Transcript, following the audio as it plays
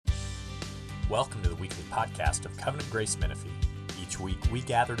Welcome to the weekly podcast of Covenant Grace Menifee. Each week, we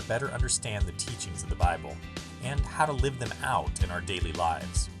gather to better understand the teachings of the Bible and how to live them out in our daily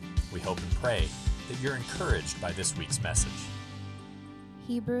lives. We hope and pray that you're encouraged by this week's message.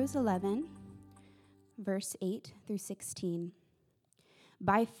 Hebrews 11, verse 8 through 16.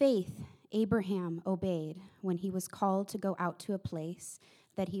 By faith, Abraham obeyed when he was called to go out to a place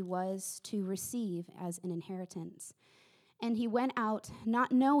that he was to receive as an inheritance. And he went out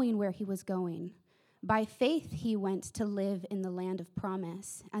not knowing where he was going. By faith he went to live in the land of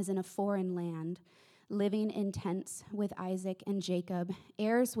promise, as in a foreign land, living in tents with Isaac and Jacob,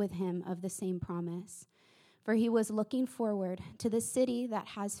 heirs with him of the same promise. For he was looking forward to the city that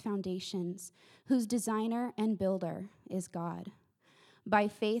has foundations, whose designer and builder is God. By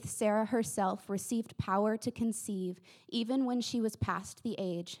faith Sarah herself received power to conceive, even when she was past the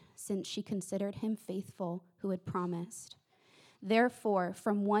age, since she considered him faithful who had promised. Therefore,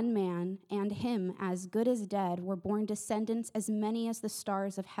 from one man, and him as good as dead, were born descendants as many as the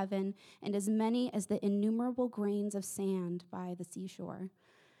stars of heaven, and as many as the innumerable grains of sand by the seashore.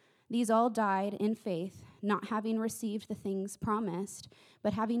 These all died in faith, not having received the things promised,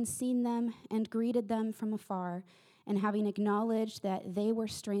 but having seen them and greeted them from afar, and having acknowledged that they were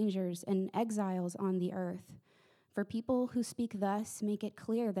strangers and exiles on the earth. For people who speak thus make it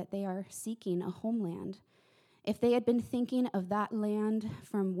clear that they are seeking a homeland. If they had been thinking of that land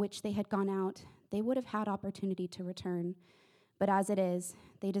from which they had gone out, they would have had opportunity to return. But as it is,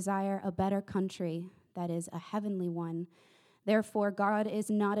 they desire a better country, that is, a heavenly one. Therefore, God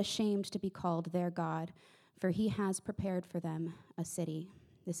is not ashamed to be called their God, for he has prepared for them a city.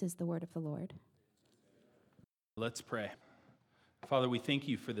 This is the word of the Lord. Let's pray. Father, we thank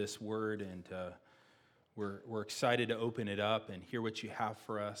you for this word, and we're excited to open it up and hear what you have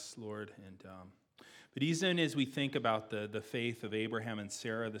for us, Lord. But even as we think about the faith of Abraham and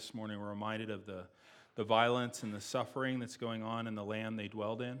Sarah this morning, we're reminded of the violence and the suffering that's going on in the land they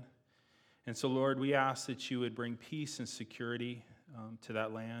dwelled in. And so, Lord, we ask that you would bring peace and security to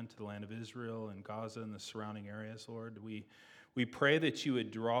that land, to the land of Israel and Gaza and the surrounding areas, Lord. We pray that you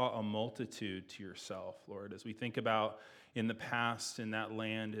would draw a multitude to yourself, Lord, as we think about in the past in that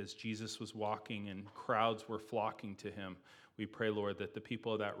land as Jesus was walking and crowds were flocking to him. We pray, Lord, that the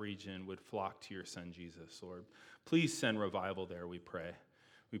people of that region would flock to your son, Jesus, Lord. Please send revival there, we pray.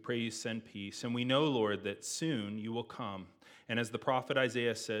 We pray you send peace. And we know, Lord, that soon you will come. And as the prophet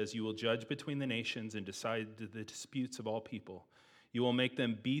Isaiah says, you will judge between the nations and decide the disputes of all people. You will make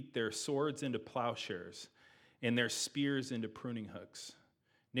them beat their swords into plowshares and their spears into pruning hooks.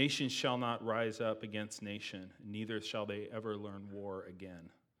 Nation shall not rise up against nation, neither shall they ever learn war again.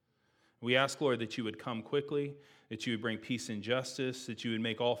 We ask, Lord, that you would come quickly, that you would bring peace and justice, that you would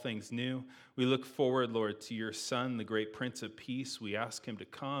make all things new. We look forward, Lord, to your Son, the great Prince of Peace. We ask him to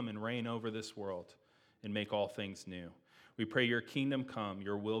come and reign over this world and make all things new. We pray your kingdom come,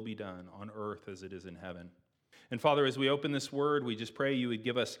 your will be done on earth as it is in heaven. And Father, as we open this word, we just pray you would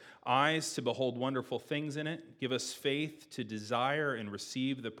give us eyes to behold wonderful things in it. Give us faith to desire and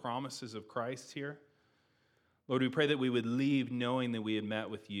receive the promises of Christ here. Lord, we pray that we would leave knowing that we had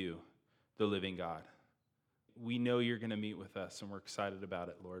met with you, the living God. We know you're going to meet with us, and we're excited about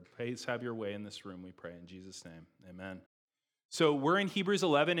it, Lord. Please have your way in this room, we pray in Jesus' name. Amen. So we're in Hebrews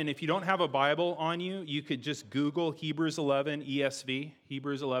 11, and if you don't have a Bible on you, you could just Google Hebrews 11 ESV,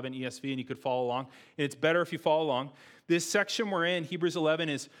 Hebrews 11 ESV, and you could follow along. And it's better if you follow along. This section we're in, Hebrews 11,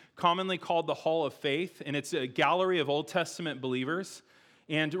 is commonly called the Hall of Faith, and it's a gallery of Old Testament believers.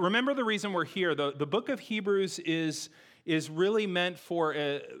 And remember the reason we're here. The book of Hebrews is really meant for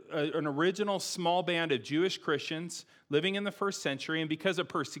an original small band of Jewish Christians living in the first century, and because of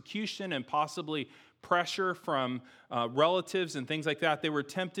persecution and possibly pressure from relatives and things like that, they were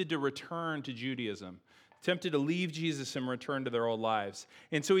tempted to return to Judaism, tempted to leave Jesus and return to their old lives.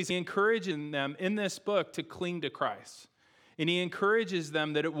 And so he's encouraging them in this book to cling to Christ. And he encourages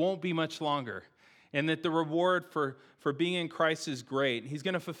them that it won't be much longer, and that the reward for being in Christ is great. He's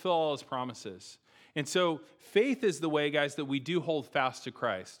going to fulfill all his promises. And so faith is the way, guys, that we do hold fast to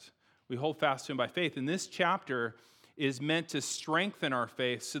Christ. We hold fast to him by faith. And this chapter is meant to strengthen our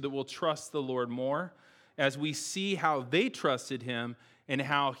faith so that we'll trust the Lord more as we see how they trusted him and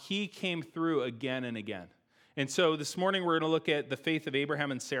how he came through again and again. And so this morning we're going to look at the faith of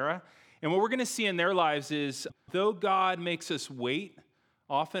Abraham and Sarah. And what we're going to see in their lives is, though God makes us wait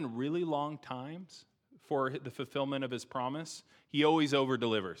often really long times for the fulfillment of his promise, he always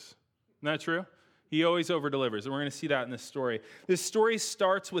over-delivers. Isn't that true? He always over-delivers, and we're going to see that in this story. This story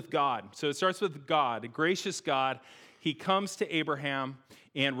starts with God. So it starts with God, a gracious God, he comes to Abraham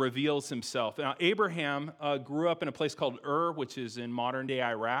and reveals himself. Now, Abraham grew up in a place called Ur, which is in modern-day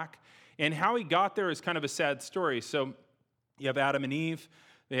Iraq. And how he got there is kind of a sad story. So you have Adam and Eve.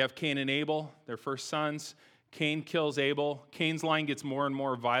 They have Cain and Abel, their first sons. Cain kills Abel. Cain's line gets more and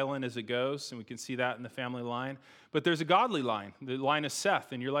more violent as it goes, and we can see that in the family line. But there's a godly line, the line of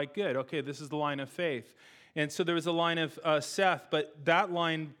Seth, and you're like, good, okay, this is the line of faith. And so there was a line of Seth, but that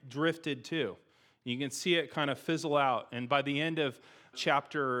line drifted too. You can see it kind of fizzle out. And by the end of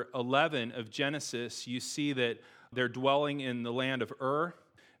chapter 11 of Genesis, you see that they're dwelling in the land of Ur.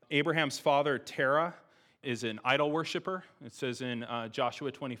 Abraham's father, Terah, is an idol worshiper. It says in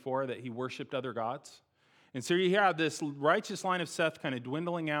Joshua 24 that he worshiped other gods. And so you have this righteous line of Seth kind of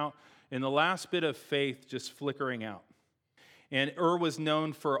dwindling out, and the last bit of faith just flickering out. And Ur was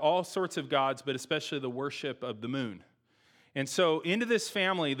known for all sorts of gods, but especially the worship of the moon. And so into this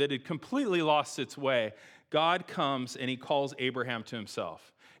family that had completely lost its way, God comes and he calls Abraham to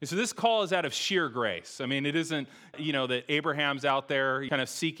himself. And so this call is out of sheer grace. I mean, it isn't, that Abraham's out there kind of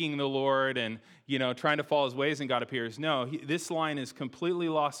seeking the Lord and, trying to follow his ways and God appears. No, this line is completely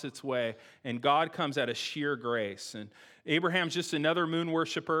lost its way and God comes out of sheer grace. And Abraham's just another moon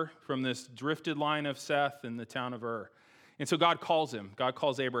worshiper from this drifted line of Seth in the town of Ur. And so God calls him. God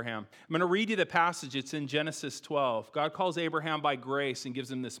calls Abraham. I'm going to read you the passage. It's in Genesis 12. God calls Abraham by grace and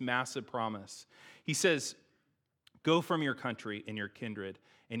gives him this massive promise. He says, "Go from your country and your kindred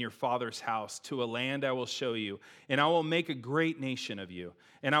and your father's house to a land I will show you, and I will make a great nation of you,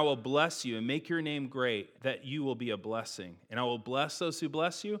 and I will bless you and make your name great, that you will be a blessing. And I will bless those who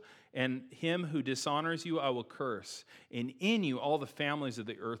bless you, and him who dishonors you I will curse. And in you all the families of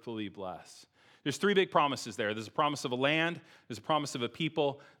the earth will be blessed." There's three big promises there. There's a promise of a land, there's a promise of a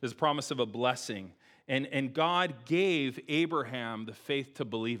people, there's a promise of a blessing. And God gave Abraham the faith to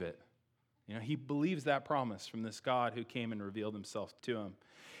believe it. He believes that promise from this God who came and revealed himself to him.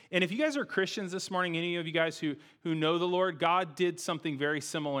 And if you guys are Christians this morning, any of you guys who know the Lord, God did something very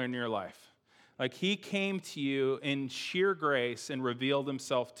similar in your life. Like he came to you in sheer grace and revealed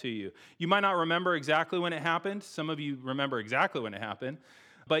himself to you. You might not remember exactly when it happened. Some of you remember exactly when it happened.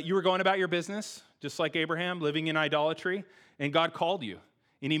 But you were going about your business, just like Abraham, living in idolatry, and God called you.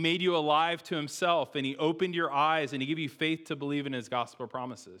 And he made you alive to himself, and he opened your eyes, and he gave you faith to believe in his gospel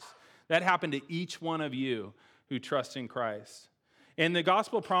promises. That happened to each one of you who trust in Christ. And the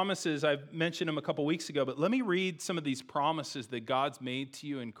gospel promises, I've mentioned them a couple weeks ago, but let me read some of these promises that God's made to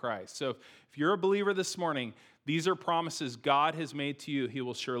you in Christ. So if you're a believer this morning, these are promises God has made to you, he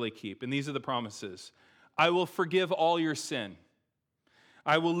will surely keep. And these are the promises. I will forgive all your sin.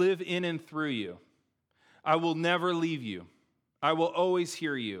 I will live in and through you. I will never leave you. I will always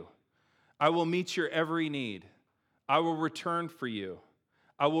hear you. I will meet your every need. I will return for you.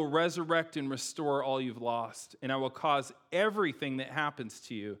 I will resurrect and restore all you've lost, and I will cause everything that happens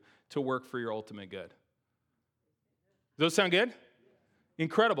to you to work for your ultimate good. Does those sound good?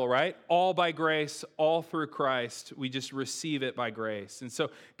 Incredible, right? All by grace, all through Christ. We just receive it by grace. And so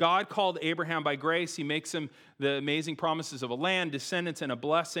God called Abraham by grace. He makes him the amazing promises of a land, descendants, and a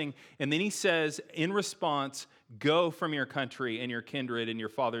blessing. And then he says, in response, go from your country and your kindred and your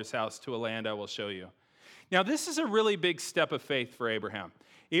father's house to a land I will show you. Now, this is a really big step of faith for Abraham.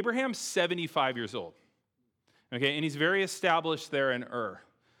 Abraham's 75 years old, okay, and he's very established there in Ur.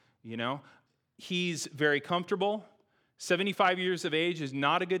 He's very comfortable. 75 years of age is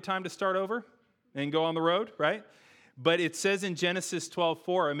not a good time to start over and go on the road, right? But it says in Genesis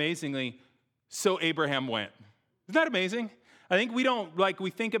 12:4, amazingly, so Abraham went. Isn't that amazing? I think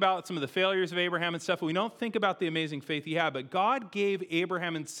we think about some of the failures of Abraham and stuff, but we don't think about the amazing faith he had. But God gave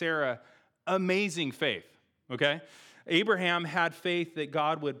Abraham and Sarah amazing faith, okay? Abraham had faith that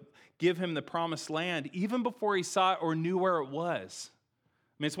God would give him the promised land even before he saw it or knew where it was.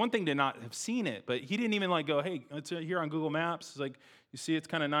 I mean, it's one thing to not have seen it, but he didn't even go, hey, it's here on Google Maps. It's you see it's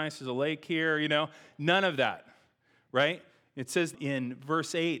kind of nice. There's a lake here, None of that, right? It says in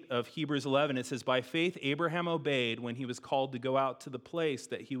verse 8 of Hebrews 11, it says, by faith Abraham obeyed when he was called to go out to the place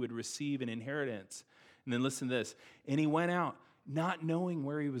that he would receive an inheritance. And then listen to this. And he went out not knowing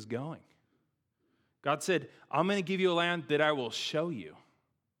where he was going. God said, I'm going to give you a land that I will show you.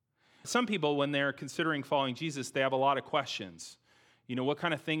 Some people, when they're considering following Jesus, they have a lot of questions. What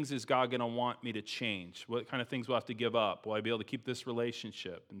kind of things is God going to want me to change? What kind of things will I have to give up? Will I be able to keep this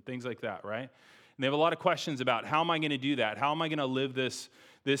relationship? And things like that, right? And they have a lot of questions about how am I going to do that? How am I going to live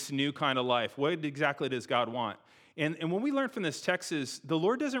this new kind of life? What exactly does God want? And what we learned from this text is the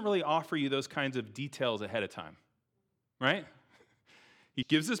Lord doesn't really offer you those kinds of details ahead of time, right? He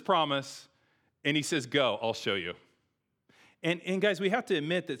gives this promise, and he says, go, I'll show you. And guys, we have to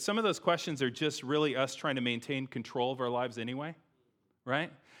admit that some of those questions are just really us trying to maintain control of our lives anyway,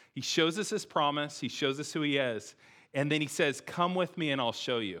 right? He shows us his promise. He shows us who he is. And then he says, come with me and I'll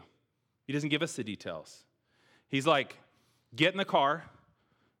show you. He doesn't give us the details. He's like, get in the car.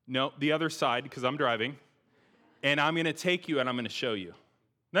 No, the other side, because I'm driving. And I'm going to take you and I'm going to show you. Isn't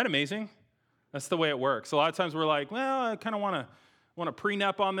that amazing? That's the way it works. A lot of times we're like, well, I kind of want to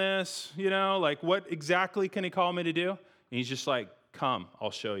prenup on this, like what exactly can he call me to do? And he's just like, come,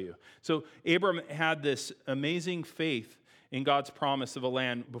 I'll show you. So Abram had this amazing faith in God's promise of a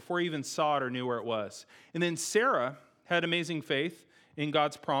land before he even saw it or knew where it was. And then Sarah had amazing faith in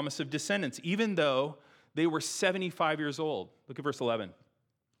God's promise of descendants, even though they were 75 years old. Look at verse 11.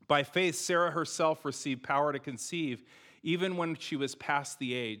 By faith, Sarah herself received power to conceive, even when she was past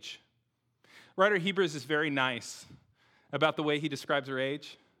the age. Writer of Hebrews is very nice about the way he describes her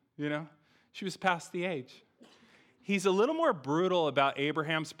age. She was past the age. He's a little more brutal about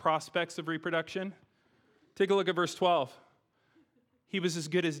Abraham's prospects of reproduction. Take a look at verse 12. He was as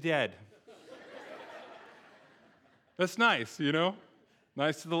good as dead. That's nice,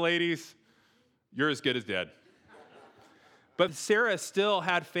 Nice to the ladies. You're as good as dead. But Sarah still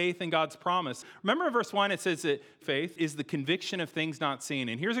had faith in God's promise. Remember in verse 1, it says that faith is the conviction of things not seen.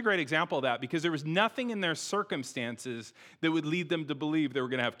 And here's a great example of that, because there was nothing in their circumstances that would lead them to believe they were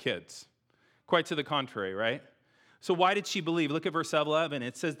going to have kids. Quite to the contrary, right? So why did she believe? Look at verse 11.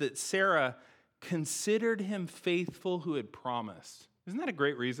 It says that Sarah considered him faithful who had promised. Isn't that a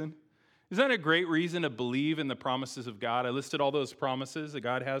great reason? Isn't that a great reason to believe in the promises of God? I listed all those promises that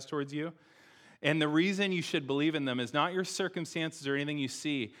God has towards you. And the reason you should believe in them is not your circumstances or anything you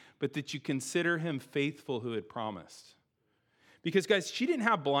see, but that you consider him faithful who had promised. Because, guys, she didn't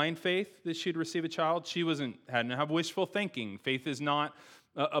have blind faith that she'd receive a child. She hadn't have wishful thinking. Faith is not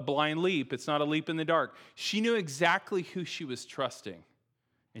a blind leap. It's not a leap in the dark. She knew exactly who she was trusting,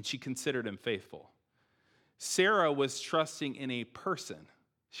 and she considered him faithful. Sarah was trusting in a person.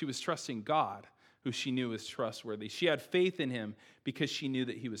 She was trusting God, who she knew was trustworthy. She had faith in him because she knew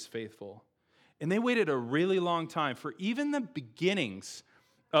that he was faithful. And they waited a really long time for even the beginnings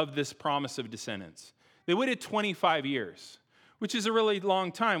of this promise of descendants. They waited 25 years, which is a really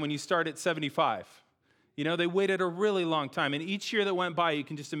long time when you start at 75. They waited a really long time. And each year that went by, you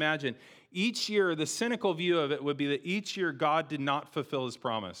can just imagine, each year, the cynical view of it would be that each year God did not fulfill his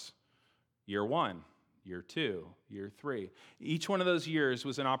promise. Year 1, year 2, year 3. Each one of those years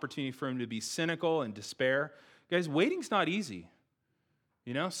was an opportunity for him to be cynical and despair. Guys, waiting's not easy.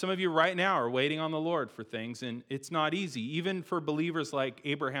 Some of you right now are waiting on the Lord for things, and it's not easy, even for believers like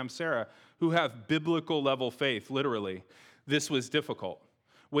Abraham, Sarah, who have biblical level faith, literally. This was difficult.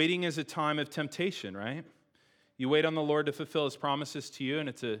 Waiting is a time of temptation, right? You wait on the Lord to fulfill his promises to you, and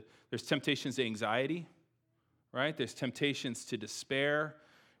there's temptations to anxiety, right? There's temptations to despair.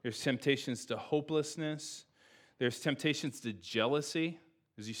 There's temptations to hopelessness. There's temptations to jealousy,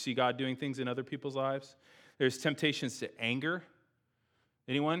 as you see God doing things in other people's lives. There's temptations to anger.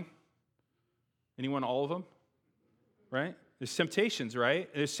 Anyone? All of them? Right? There's temptations, right?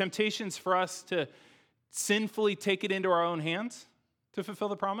 There's temptations for us to sinfully take it into our own hands to fulfill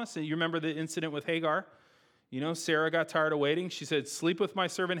the promise. And you remember the incident with Hagar? Sarah got tired of waiting. She said, sleep with my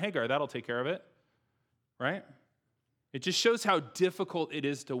servant Hagar. That'll take care of it. Right? It just shows how difficult it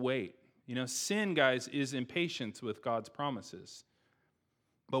is to wait. Sin, guys, is impatience with God's promises.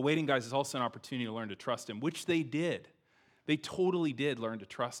 But waiting, guys, is also an opportunity to learn to trust him, which they did. They totally did learn to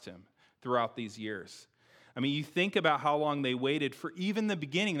trust him throughout these years. You think about how long they waited for even the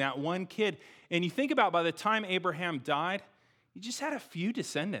beginning, that one kid. And you think about by the time Abraham died, he just had a few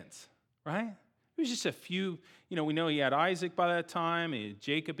descendants, right? It was just a few. We know he had Isaac by that time, he had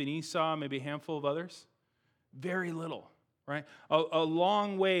Jacob and Esau, maybe a handful of others. Very little, right? A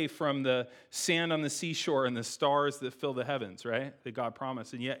long way from the sand on the seashore and the stars that fill the heavens, right? That God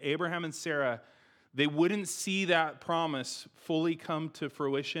promised. And yet Abraham and Sarah, they wouldn't see that promise fully come to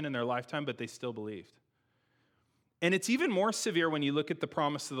fruition in their lifetime, but they still believed. And it's even more severe when you look at the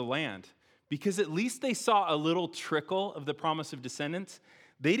promise of the land, because at least they saw a little trickle of the promise of descendants.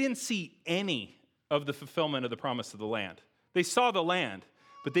 They didn't see any of the fulfillment of the promise of the land. They saw the land,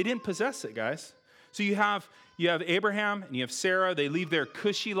 but they didn't possess it, guys. So you have Abraham and you have Sarah. They leave their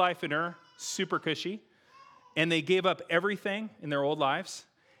cushy life in Ur, super cushy, and they gave up everything in their old lives.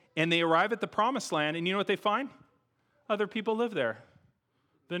 And they arrive at the promised land, and you know what they find? Other people live there.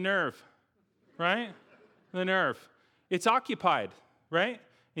 The nerve, right? The nerve. It's occupied, right?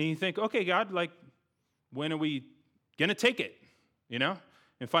 And you think, okay, God, when are we going to take it?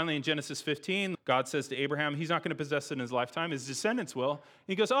 And finally in Genesis 15, God says to Abraham, he's not going to possess it in his lifetime. His descendants will. And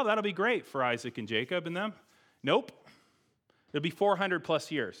he goes, oh, that'll be great for Isaac and Jacob and them. Nope. It'll be 400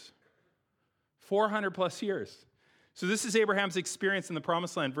 plus years. 400 plus years. So this is Abraham's experience in the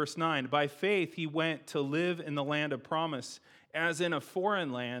promised land. Verse 9, by faith he went to live in the land of promise, as in a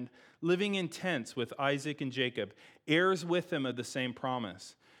foreign land, living in tents with Isaac and Jacob, heirs with him of the same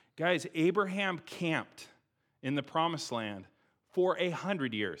promise. Guys, Abraham camped in the promised land for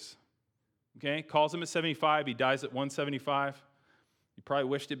 100 years. Okay, calls him at 75. He dies at 175. He probably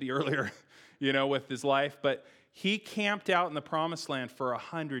wished it'd be earlier, with his life. But he camped out in the promised land for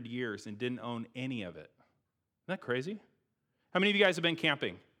 100 years and didn't own any of it. Isn't that crazy? How many of you guys have been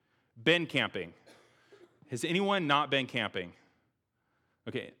camping? Been camping? Has anyone not been camping?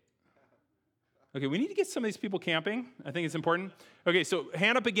 Okay, we need to get some of these people camping. I think it's important. Okay, so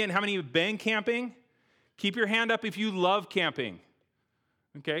hand up again. How many have been camping? Keep your hand up if you love camping.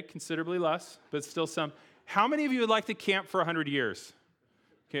 Okay, considerably less, but still some. How many of you would like to camp for 100 years?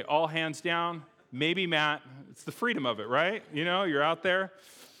 Okay, all hands down. Maybe Matt. It's the freedom of it, right? You're out there.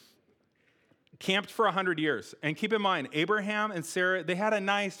 Camped for 100 years. And keep in mind, Abraham and Sarah, they had a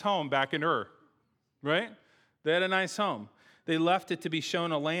nice home back in Ur, right? They had a nice home. They left it to be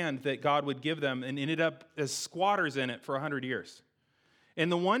shown a land that God would give them and ended up as squatters in it for 100 years.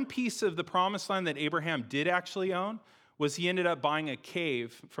 And the one piece of the promised land that Abraham did actually own was he ended up buying a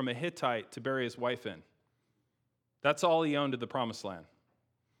cave from a Hittite to bury his wife in. That's all he owned of the promised land.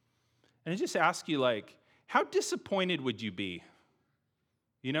 And I just ask you, how disappointed would you be?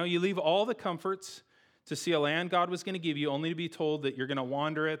 You leave all the comforts to see a land God was going to give you, only to be told that you're going to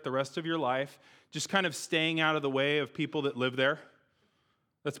wander it the rest of your life, just kind of staying out of the way of people that live there.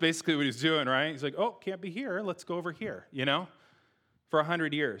 That's basically what he's doing, right? He's like, oh, can't be here. Let's go over here, for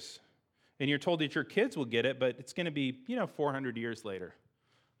 100 years. And you're told that your kids will get it, but it's going to be, 400 years later.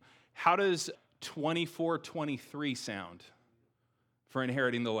 How does 2423 sound for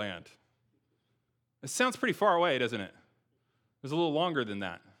inheriting the land? It sounds pretty far away, doesn't it? It's a little longer than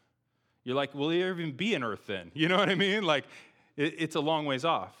that. You're like, will there even be an earth then? You know what I mean? It's a long ways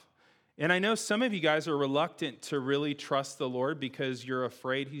off. And I know some of you guys are reluctant to really trust the Lord because you're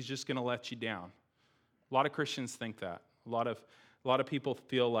afraid he's just going to let you down. A lot of Christians think that. A lot of people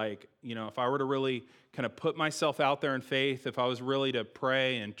feel like, if I were to really kind of put myself out there in faith, if I was really to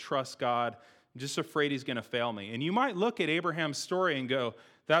pray and trust God, I'm just afraid he's going to fail me. And you might look at Abraham's story and go,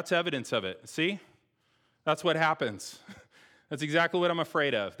 that's evidence of it. See? That's what happens. That's exactly what I'm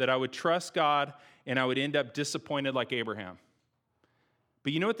afraid of, that I would trust God and I would end up disappointed like Abraham.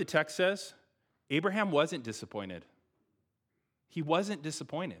 But you know what the text says? Abraham wasn't disappointed. He wasn't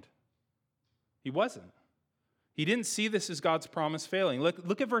disappointed. He wasn't. He didn't see this as God's promise failing.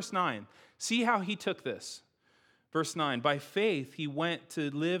 Look at verse 9. See how he took this. Verse 9, by faith he went to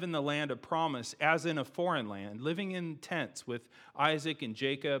live in the land of promise as in a foreign land, living in tents with Isaac and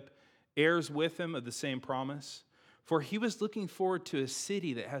Jacob, heirs with him of the same promise. For he was looking forward to a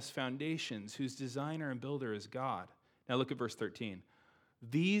city that has foundations, whose designer and builder is God. Now look at verse 13.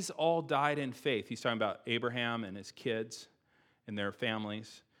 These all died in faith. He's talking about Abraham and his kids and their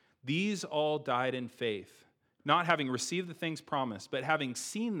families. These all died in faith, not having received the things promised, but having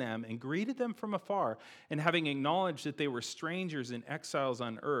seen them and greeted them from afar, and having acknowledged that they were strangers and exiles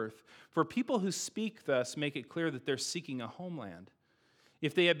on earth. For people who speak thus make it clear that they're seeking a homeland.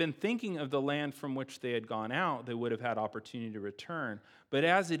 If they had been thinking of the land from which they had gone out, they would have had opportunity to return. But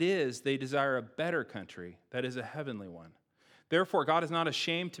as it is, they desire a better country, that is a heavenly one. Therefore, God is not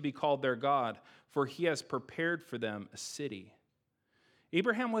ashamed to be called their God, for he has prepared for them a city.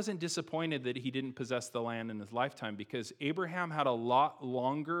 Abraham wasn't disappointed that he didn't possess the land in his lifetime because Abraham had a lot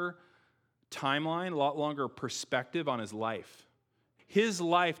longer timeline, a lot longer perspective on his life. His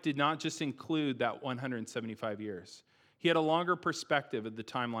life did not just include that 175 years. He had a longer perspective of the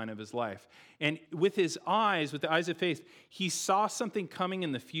timeline of his life. And with his eyes, with the eyes of faith, he saw something coming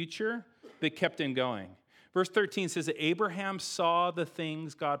in the future that kept him going. Verse 13 says that Abraham saw the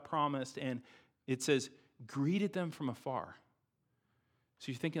things God promised, and it says, greeted them from afar.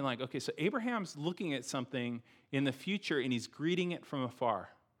 So you're thinking okay, so Abraham's looking at something in the future, and he's greeting it from afar.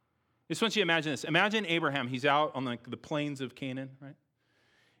 I just want you to imagine this. Imagine Abraham. He's out on the plains of Canaan, right?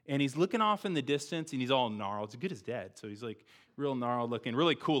 And he's looking off in the distance, and he's all gnarled. It's good as dead, so he's real gnarled looking,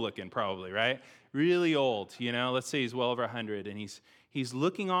 really cool looking probably, right? Really old, Let's say he's well over 100, and he's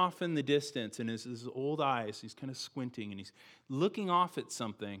looking off in the distance, and his old eyes, he's kind of squinting, and he's looking off at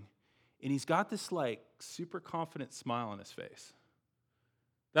something, and he's got this super confident smile on his face.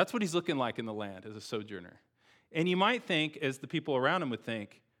 That's what he's looking like in the land as a sojourner. And you might think, as the people around him would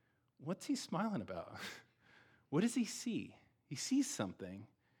think, what's he smiling about? What does he see? He sees something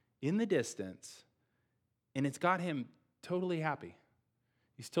in the distance, and it's got him totally happy.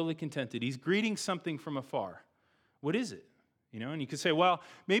 He's totally contented. He's greeting something from afar. What is it? And you could say, well,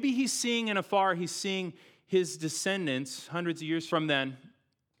 maybe he's seeing in afar, he's seeing his descendants hundreds of years from then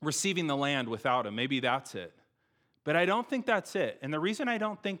receiving the land without him. Maybe that's it. But I don't think that's it. And the reason I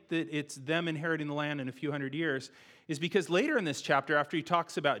don't think that it's them inheriting the land in a few hundred years is because later in this chapter, after he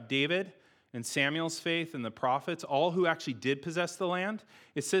talks about David and Samuel's faith and the prophets, all who actually did possess the land,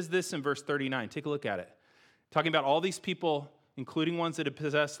 it says this in verse 39. Take a look at it. Talking about all these people, including ones that had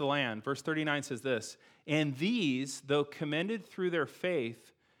possessed the land. Verse 39 says this, and these, though commended through their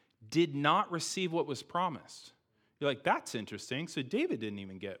faith, did not receive what was promised. You're like, that's interesting. So David didn't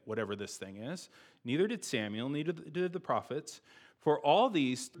even get whatever this thing is. Neither did Samuel, neither did the prophets. For all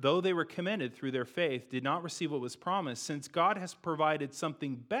these, though they were commended through their faith, did not receive what was promised, since God has provided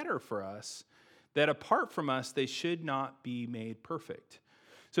something better for us, that apart from us, they should not be made perfect.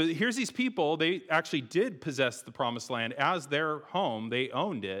 So here's these people, they actually did possess the promised land as their home. They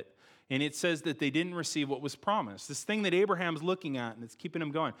owned it. And it says that they didn't receive what was promised. This thing that Abraham's looking at, and it's keeping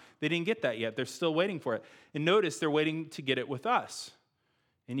them going. They didn't get that yet. They're still waiting for it. And notice they're waiting to get it with us.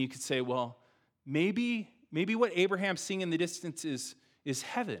 And you could say, well, maybe what Abraham's seeing in the distance is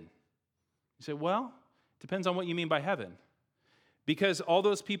heaven. You say, well, it depends on what you mean by heaven. Because all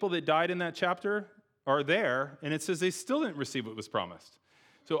those people that died in that chapter are there, and it says they still didn't receive what was promised.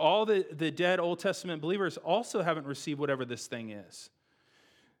 So all the dead Old Testament believers also haven't received whatever this thing is.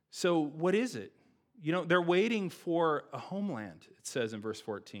 So what is it? They're waiting for a homeland, it says in verse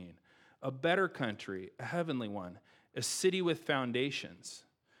 14. A better country, a heavenly one, a city with foundations,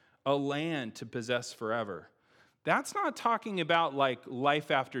 a land to possess forever. That's not talking about like life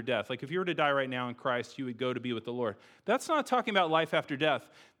after death. Like if you were to die right now in Christ, you would go to be with the Lord. That's not talking about life after death.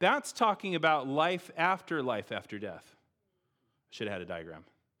 That's talking about life after death. I should have had a diagram.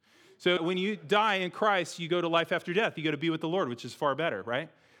 So when you die in Christ, you go to life after death. You go to be with the Lord, which is far better, right?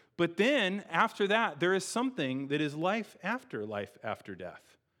 But then, after that, there is something that is life after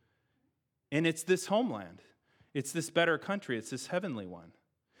death. And it's this homeland. It's this better country. It's this heavenly one.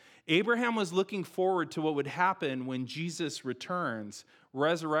 Abraham was looking forward to what would happen when Jesus returns,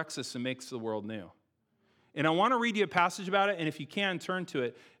 resurrects us, and makes the world new. And I want to read you a passage about it, and if you can, turn to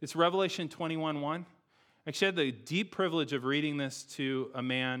it. It's Revelation 21:1. I actually had the deep privilege of reading this to a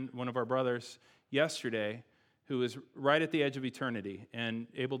man, one of our brothers, yesterday, who is right at the edge of eternity, and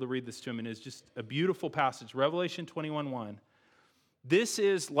able to read this to him, and it's just a beautiful passage. Revelation 21:1. This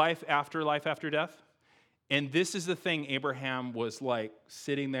is life after death, and this is the thing Abraham was like,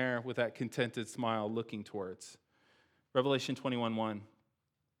 sitting there with that contented smile looking towards. Revelation 21:1.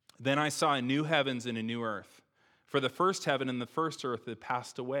 Then I saw a new heavens and a new earth, for the first heaven and the first earth had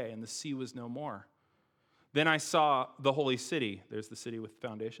passed away, and the sea was no more. Then I saw the holy city, there's the city with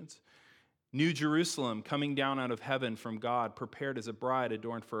foundations, New Jerusalem coming down out of heaven from God, prepared as a bride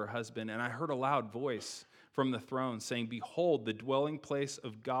adorned for her husband. And I heard a loud voice from the throne saying, behold, the dwelling place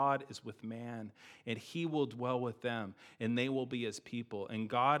of God is with man, and he will dwell with them, and they will be his people. And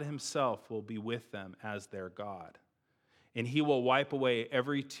God himself will be with them as their God. And he will wipe away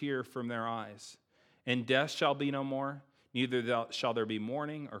every tear from their eyes. And death shall be no more, neither shall there be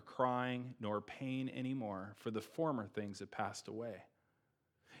mourning or crying, nor pain anymore, for the former things have passed away.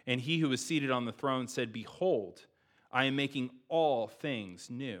 And he who was seated on the throne said, behold, I am making all things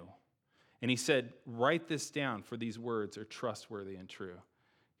new. And he said, write this down, for these words are trustworthy and true.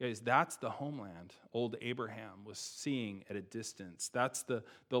 Guys, that's the homeland old Abraham was seeing at a distance. That's the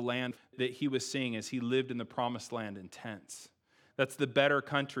land that he was seeing as he lived in the promised land in tents. That's the better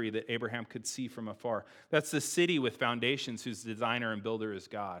country that Abraham could see from afar. That's the city with foundations whose designer and builder is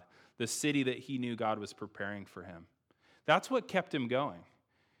God. The city that he knew God was preparing for him. That's what kept him going.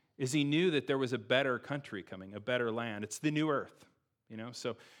 Is he knew that there was a better country coming, a better land. It's the new earth,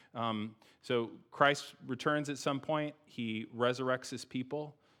 So Christ returns at some point. He resurrects his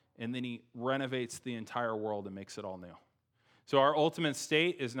people, and then he renovates the entire world and makes it all new. So our ultimate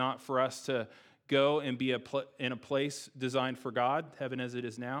state is not for us to go and be in a place designed for God, heaven as it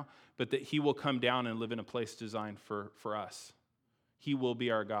is now, but that he will come down and live in a place designed for us. He will be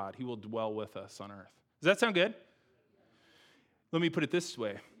our God. He will dwell with us on earth. Does that sound good? Let me put it this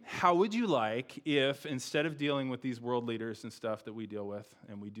way. How would you like if, instead of dealing with these world leaders and stuff that we deal with,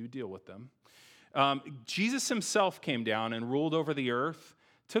 and we do deal with them, Jesus himself came down and ruled over the earth,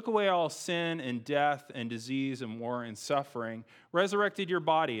 took away all sin and death and disease and war and suffering, resurrected your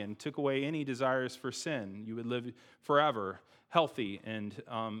body and took away any desires for sin. You would live forever, healthy and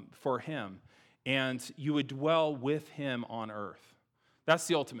for him, and you would dwell with him on earth. That's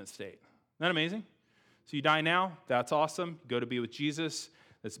the ultimate state. Isn't that amazing? So you die now, that's awesome. Go to be with Jesus.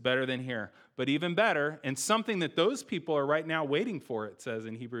 that's better than here. But even better, and something that those people are right now waiting for, it says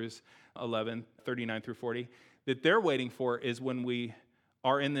in Hebrews 11, 39 through 40, that they're waiting for is when we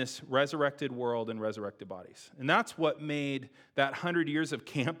are in this resurrected world and resurrected bodies. And that's what made that 100 years of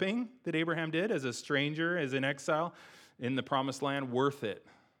camping that Abraham did as a stranger, as an exile in the promised land, worth it.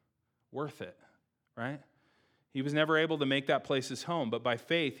 Worth it, right? He was never able to make that place his home, but by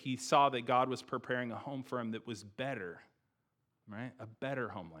faith, he saw that God was preparing a home for him that was better, right? A better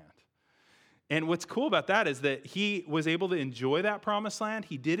homeland. And what's cool about that is that he was able to enjoy that promised land.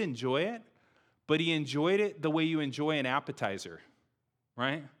 He did enjoy it, but he enjoyed it the way you enjoy an appetizer,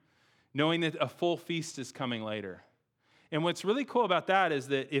 right? Knowing that a full feast is coming later. And what's really cool about that is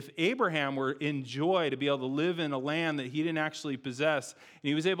that if Abraham were in joy to be able to live in a land that he didn't actually possess, and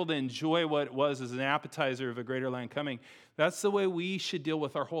he was able to enjoy what it was as an appetizer of a greater land coming, that's the way we should deal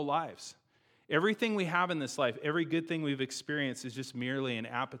with our whole lives. Everything we have in this life, every good thing we've experienced is just merely an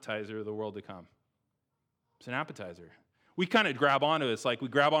appetizer of the world to come. It's an appetizer. We kind of grab onto it. It's like we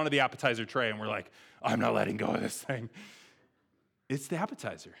grab onto the appetizer tray and we're like, I'm not letting go of this thing. It's the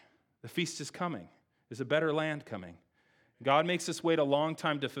appetizer. The feast is coming. There's a better land coming. God makes us wait a long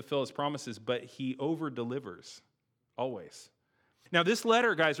time to fulfill his promises, but he over-delivers, always. Now, this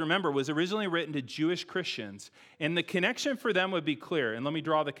letter, guys, remember, was originally written to Jewish Christians, and the connection for them would be clear. And let me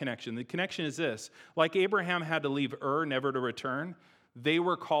draw the connection. The connection is this. Like Abraham had to leave Ur, never to return, they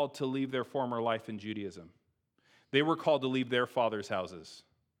were called to leave their former life in Judaism. They were called to leave their father's houses,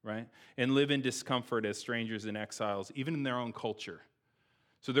 right? And live in discomfort as strangers and exiles, even in their own culture.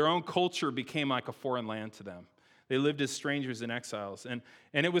 So their own culture became like a foreign land to them. They lived as strangers and exiles. And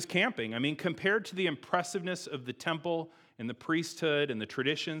it was camping. I mean, compared to the impressiveness of the temple and the priesthood and the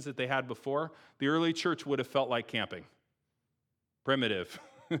traditions that they had before, the early church would have felt like camping. Primitive.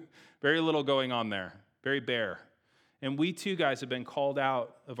 Very little going on there. Very bare. And we too, guys, have been called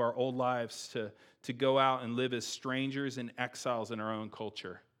out of our old lives to go out and live as strangers and exiles in our own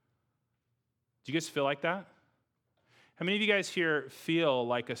culture. Do you guys feel like that? How many of you guys here feel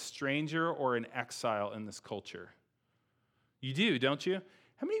like a stranger or an exile in this culture? You do, don't you?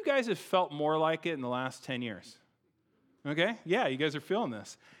 How many of you guys have felt more like it in the last 10 years? Okay? Yeah, you guys are feeling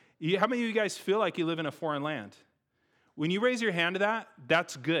this. How many of you guys feel like you live in a foreign land? When you raise your hand to that,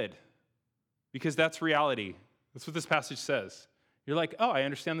 that's good because that's reality. That's what this passage says. You're like, oh, I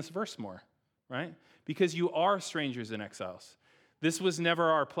understand this verse more, right? Because you are strangers and exiles. This was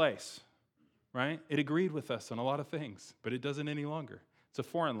never our place, right? It agreed with us on a lot of things, but it doesn't any longer. It's a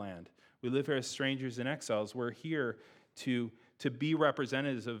foreign land. We live here as strangers and exiles. We're here to be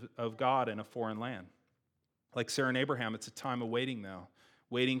representatives of God in a foreign land. Like Sarah and Abraham, it's a time of waiting now,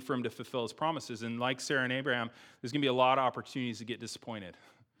 waiting for him to fulfill his promises. And like Sarah and Abraham, there's going to be a lot of opportunities to get disappointed,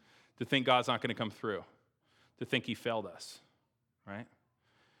 to think God's not going to come through, to think he failed us, right?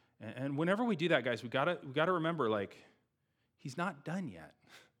 And whenever we do that, guys, we gotta remember, like, he's not done yet.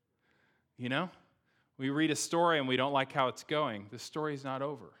 You know? We read a story and we don't like how it's going. The story's not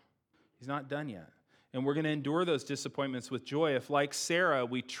over. He's not done yet. And we're going to endure those disappointments with joy if, like Sarah,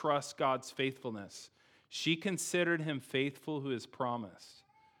 we trust God's faithfulness. She considered him faithful who has promised.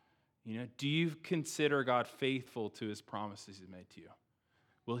 You know, do you consider God faithful to his promises he's made to you?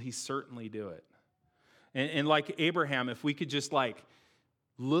 Will he certainly do it? And like Abraham, if we could just like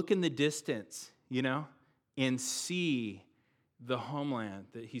look in the distance, you know, and see the homeland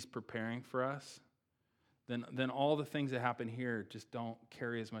that he's preparing for us, then all the things that happen here just don't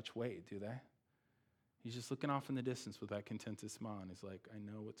carry as much weight, do they? He's just looking off in the distance with that contented smile, and he's like, I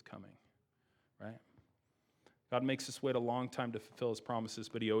know what's coming, right? God makes us wait a long time to fulfill his promises,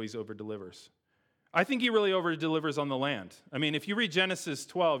 but he always over-delivers. I think he really over-delivers on the land. I mean, if you read Genesis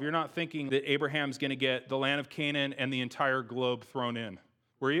 12, you're not thinking that Abraham's going to get the land of Canaan and the entire globe thrown in.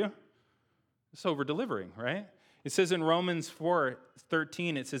 Were you? It's over-delivering, right? It says in Romans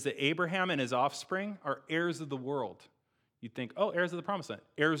 4:13, it says that Abraham and his offspring are heirs of the world. You'd think, oh, heirs of the promised land,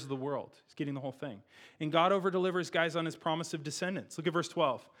 heirs of the world. He's getting the whole thing. And God over-delivers, guys, on his promise of descendants. Look at verse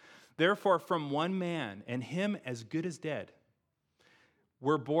 12. Therefore, from one man, and him as good as dead,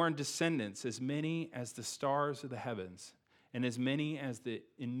 were born descendants as many as the stars of the heavens, and as many as the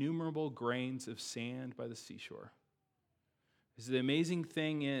innumerable grains of sand by the seashore. The amazing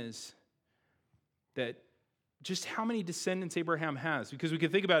thing is that just how many descendants Abraham has, because we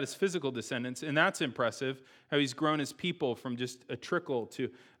can think about his physical descendants, and that's impressive, how he's grown his people from just a trickle to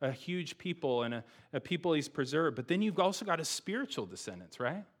a huge people and a people he's preserved. But then you've also got his spiritual descendants,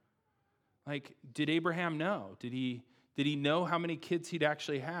 right? Like, did Abraham know? Did he know how many kids he'd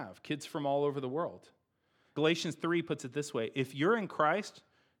actually have? Kids from all over the world. Galatians 3 puts it this way: if you're in Christ,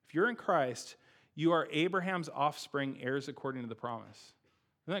 you are Abraham's offspring, heirs according to the promise.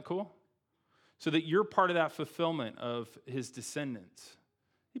 Isn't that cool? So that you're part of that fulfillment of his descendants.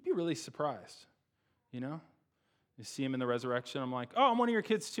 You'd be really surprised, you know? You see him in the resurrection, I'm like, oh, I'm one of your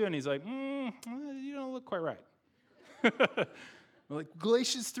kids too. And he's like, you don't look quite right. Like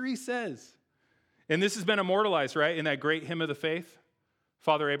Galatians 3 says. And this has been immortalized, right? In that great hymn of the faith,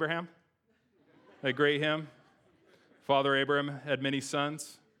 Father Abraham. That great hymn. Father Abraham had many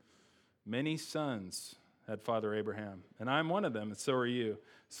sons. Many sons had Father Abraham. And I'm one of them, and so are you.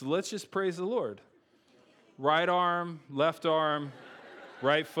 So let's just praise the Lord. Right arm, left arm,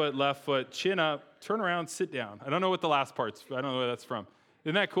 right foot, left foot, chin up, turn around, sit down. I don't know what the last part's, I don't know where that's from.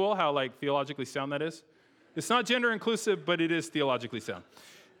 Isn't that cool how like theologically sound that is? It's not gender inclusive, but it is theologically sound.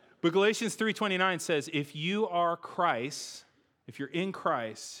 But Galatians 3:29 says, if you are Christ, if you're in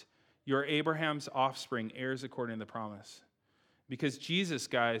Christ, you're Abraham's offspring, heirs according to the promise. Because Jesus,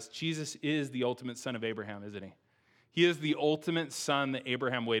 guys, Jesus is the ultimate son of Abraham, isn't he? He is the ultimate son that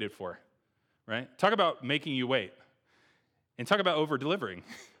Abraham waited for, right? Talk about making you wait. And talk about over-delivering,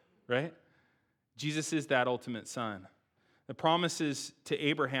 right? Jesus is that ultimate son. The promises to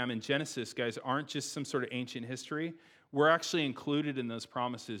Abraham in Genesis, guys, aren't just some sort of ancient history. We're actually included in those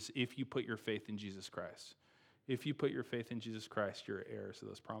promises if you put your faith in Jesus Christ. If you put your faith in Jesus Christ, you're heirs of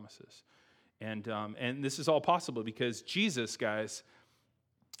those promises. And this is all possible because Jesus, guys,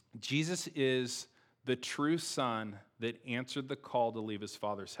 Jesus is the true son that answered the call to leave his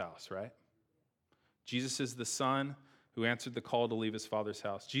father's house, right? Jesus is the son who answered the call to leave his father's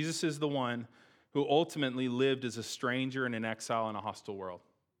house. Jesus is the one who ultimately lived as a stranger and an exile in a hostile world.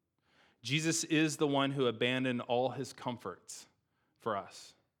 Jesus is the one who abandoned all his comforts for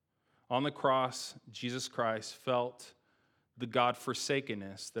us. On the cross, Jesus Christ felt the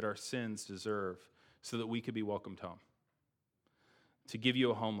God-forsakenness that our sins deserve so that we could be welcomed home. To give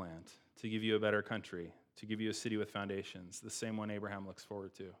you a homeland, to give you a better country, to give you a city with foundations, the same one Abraham looks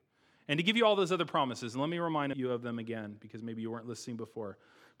forward to. And to give you all those other promises, and let me remind you of them again, because maybe you weren't listening before.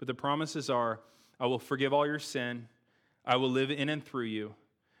 But the promises are, I will forgive all your sin, I will live in and through you,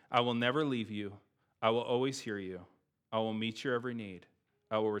 I will never leave you, I will always hear you, I will meet your every need,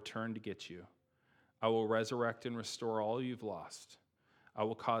 I will return to get you, I will resurrect and restore all you've lost, I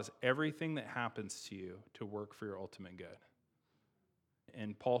will cause everything that happens to you to work for your ultimate good.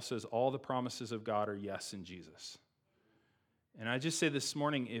 And Paul says all the promises of God are yes in Jesus. And I just say this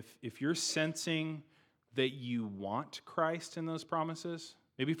morning, if you're sensing that you want Christ in those promises,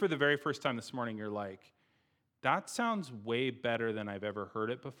 maybe for the very first time this morning, you're like, that sounds way better than I've ever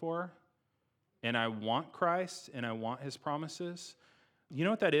heard it before. And I want Christ and I want his promises. You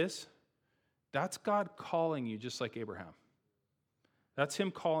know what that is? That's God calling you just like Abraham. That's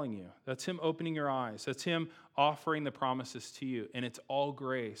him calling you. That's him opening your eyes. That's him offering the promises to you. And it's all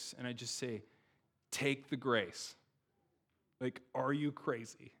grace. And I just say, take the grace. Like, are you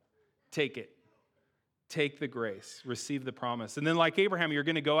crazy? Take it. Take the grace. Receive the promise. And then like Abraham, you're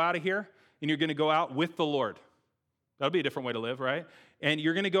going to go out of here and you're going to go out with the Lord. That'll be a different way to live, right? And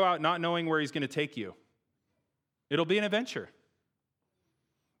you're going to go out not knowing where he's going to take you. It'll be an adventure.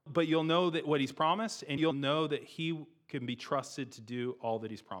 But you'll know that what he's promised, and you'll know that he can be trusted to do all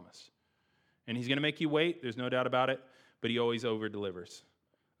that he's promised. And he's going to make you wait. There's no doubt about it. But he always over-delivers.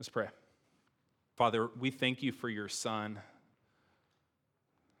 Let's pray. Father, we thank you for your son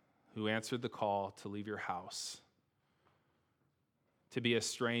who answered the call to leave your house, to be a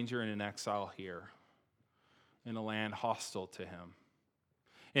stranger and an exile here in a land hostile to him.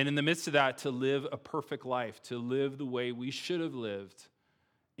 And in the midst of that, to live a perfect life, to live the way we should have lived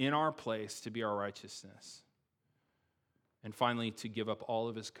in our place, to be our righteousness. And finally, to give up all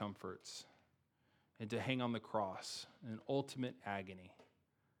of his comforts and to hang on the cross in ultimate agony,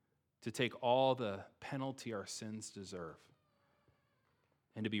 to take all the penalty our sins deserve,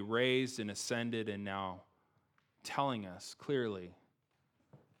 and to be raised and ascended and now telling us clearly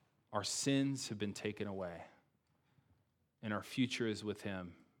our sins have been taken away and our future is with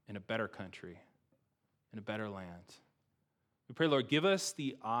him in a better country, in a better land. We pray, Lord, give us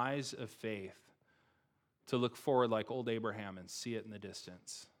the eyes of faith to look forward like old Abraham and see it in the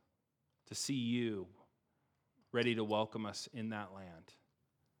distance, to see you ready to welcome us in that land.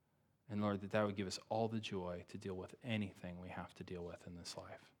 And Lord, that would give us all the joy to deal with anything we have to deal with in this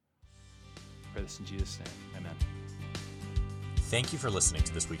life. I pray this in Jesus' name. Amen. Thank you for listening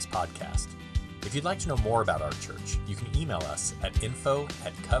to this week's podcast. If you'd like to know more about our church, you can email us at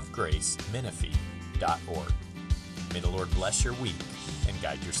info@covgracemenifee.org. May the Lord bless your week and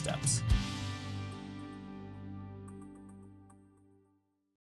guide your steps.